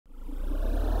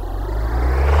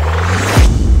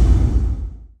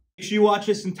sure you watch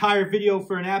this entire video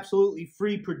for an absolutely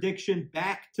free prediction.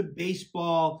 Back to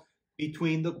baseball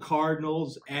between the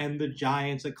Cardinals and the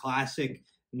Giants, a classic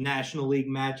National League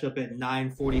matchup at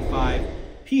 9:45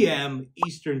 p.m.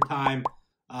 Eastern Time.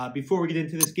 Before we get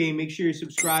into this game, make sure you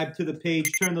subscribe to the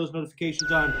page, turn those notifications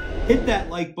on, hit that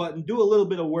like button, do a little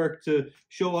bit of work to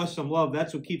show us some love.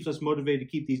 That's what keeps us motivated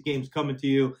to keep these games coming to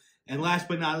you. And last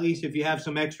but not least, if you have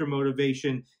some extra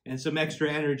motivation and some extra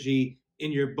energy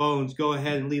in your bones, go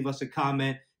ahead and leave us a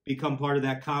comment. Become part of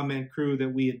that comment crew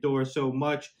that we adore so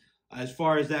much. As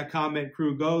far as that comment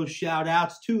crew goes, shout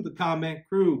outs to the comment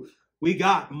crew. We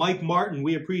got Mike Martin.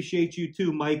 We appreciate you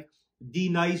too, Mike. D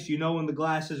Nice, you know when the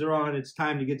glasses are on, it's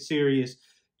time to get serious.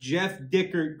 Jeff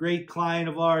Dickert, great client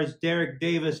of ours. Derek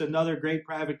Davis, another great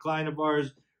private client of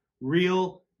ours.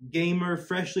 Real Gamer,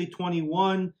 freshly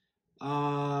 21.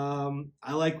 I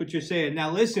like what you're saying.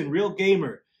 Now listen, Real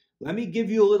Gamer, let me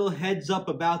give you a little heads up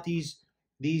about these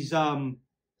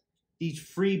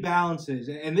free balances.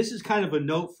 And this is kind of a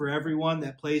note for everyone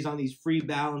that plays on these free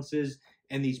balances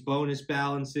and these bonus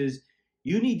balances.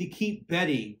 You need to keep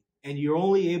betting, and you're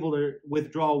only able to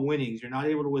withdraw winnings. You're not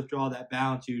able to withdraw that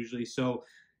balance usually. So,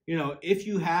 you know, if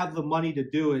you have the money to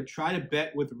do it, try to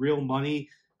bet with real money.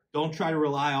 Don't try to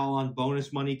rely all on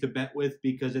bonus money to bet with,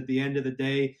 because at the end of the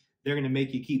day, they're going to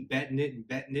make you keep betting it and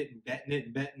betting it and betting it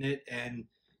and betting it, and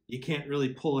you can't really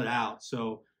pull it out.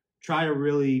 So try to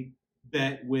really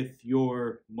bet with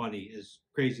your money, as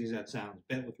crazy as that sounds.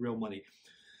 Bet with real money.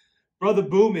 Brother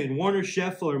Boomin, Warner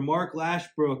Scheffler, Mark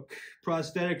Lashbrook,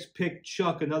 Prosthetics Pick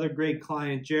Chuck, another great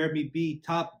client. Jeremy B,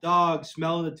 Top Dog,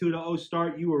 smelling the 2-0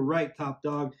 start. You were right, Top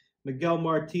Dog. Miguel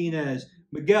Martinez.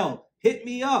 Miguel, hit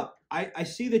me up. I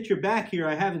see that you're back here.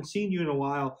 I haven't seen you in a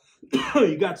while.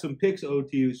 You got some picks owed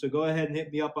to you, so go ahead and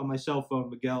hit me up on my cell phone,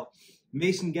 Miguel.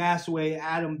 Mason Gasaway,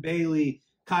 Adam Bailey,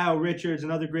 Kyle Richards,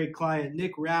 another great client.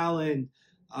 Nick Rowland,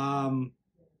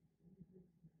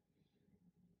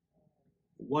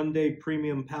 one-day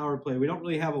premium power play. We don't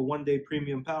really have a one-day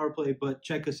premium power play, but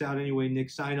check us out anyway, Nick.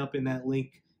 Sign up in that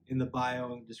link in the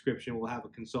bio and description. We'll have a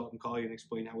consultant call you and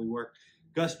explain how we work.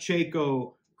 Gus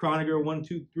Chaco,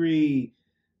 Croniger123,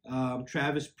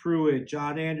 Travis Pruitt,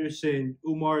 John Anderson,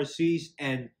 Umar Assis,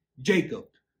 and Jacob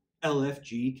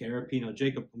LFG Carapino.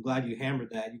 Jacob, I'm glad you hammered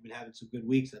that. You've been having some good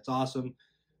weeks. That's awesome.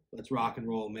 Let's rock and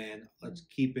roll, man. Let's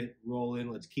keep it rolling.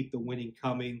 Let's keep the winning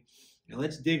coming. And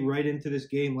let's dig right into this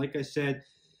game. Like I said,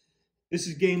 this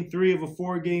is game 3 of a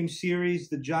 4-game series.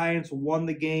 The Giants won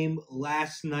the game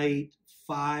last night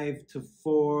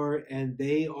 5-4, and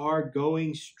they are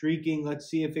going streaking. Let's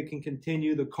see if it can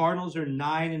continue. The Cardinals are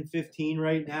 9-15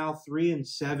 right now,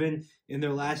 3-7 in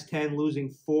their last 10, losing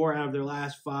 4 out of their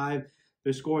last 5.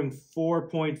 They're scoring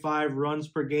 4.5 runs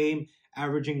per game,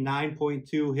 averaging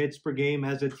 9.2 hits per game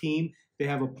as a team. They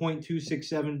have a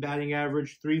 .267 batting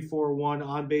average, .341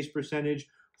 on-base percentage,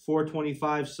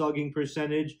 .425 slugging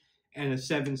percentage, and a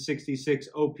 .766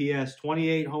 OPS.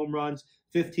 28 home runs,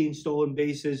 15 stolen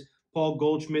bases. Paul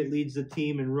Goldschmidt leads the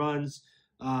team in runs.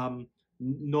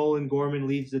 Nolan Gorman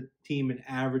leads the team in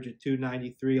average at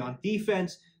 .293. On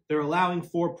defense, they're allowing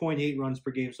 4.8 runs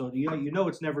per game. So you know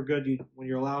it's never good when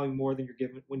you're allowing more than you're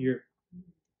giving. When you're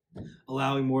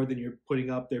allowing more than you're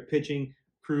putting up. Their pitching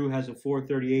crew has a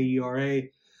 .438 ERA.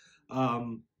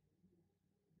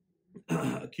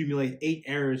 Accumulate 8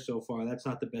 errors so far. That's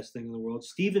not the best thing in the world.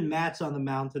 Steven Matt's on the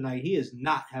mound tonight. He is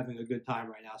not having a good time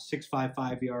right now.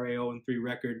 6.55 ERA, 0-3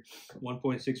 record,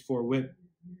 1.64 WHIP.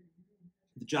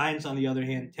 The Giants, on the other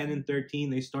hand, 10-13.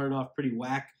 They started off pretty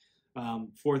whack,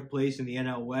 4th place in the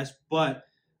NL West, but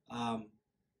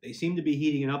they seem to be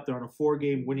heating it up. They're on a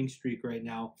 4-game winning streak right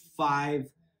now, 5-5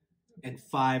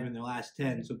 in their last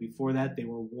 10. So before that, they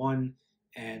were 1-6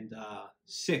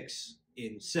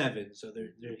 in 7. So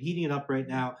they're heating it up right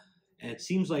now, and it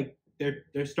seems like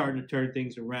they're starting to turn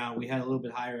things around. We had a little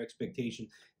bit higher expectation.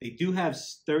 They do have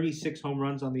 36 home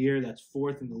runs on the year. That's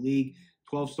 4th in the league.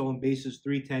 12 stolen bases,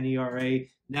 .310 ERA.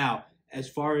 Now, as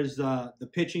far as the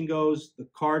pitching goes, the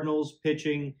Cardinals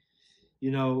pitching,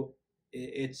 you know,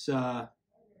 it's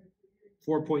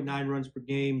 4.9 runs per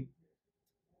game.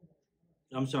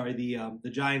 I'm sorry,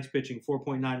 the Giants pitching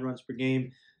 4.9 runs per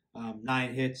game,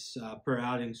 9 hits per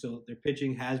outing. So their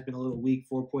pitching has been a little weak,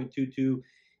 4.22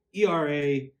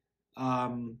 ERA.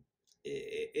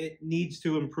 It needs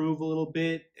to improve a little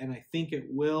bit, and I think it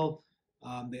will.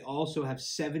 They also have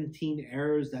 17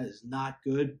 errors. That is not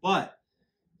good, but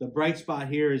the bright spot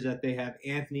here is that they have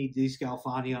Anthony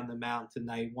DeScalfani on the mound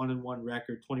tonight. 1-1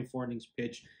 record, 24 innings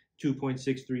pitched,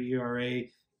 2.63 ERA,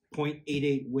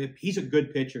 .88 WHIP. He's a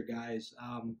good pitcher, guys.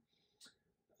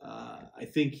 I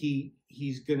think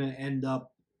he's going to end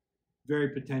up very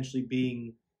potentially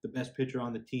being the best pitcher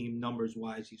on the team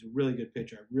numbers-wise. He's a really good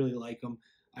pitcher. I really like him.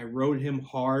 I rode him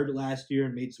hard last year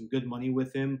and made some good money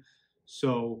with him.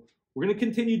 So we're going to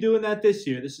continue doing that this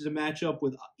year. This is a matchup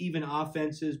with even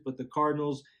offenses, but the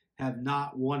Cardinals have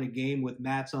not won a game with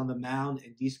Matz on the mound,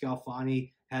 and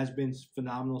DeScalfani has been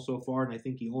phenomenal so far, and I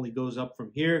think he only goes up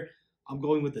from here. I'm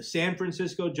going with the San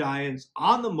Francisco Giants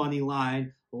on the money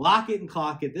line. Lock it and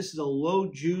clock it. This is a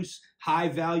low-juice,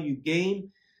 high-value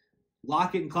game.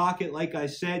 Lock it and clock it. Like I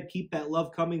said, keep that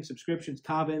love coming. Subscriptions,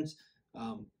 comments,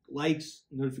 likes,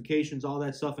 notifications, all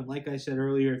that stuff. And like I said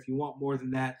earlier, if you want more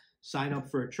than that, sign up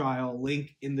for a trial.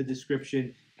 Link in the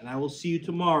description. And I will see you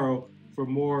tomorrow for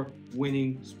more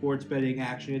winning sports betting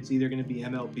action. It's either going to be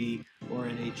MLB or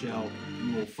NHL.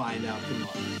 You will find out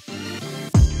tomorrow.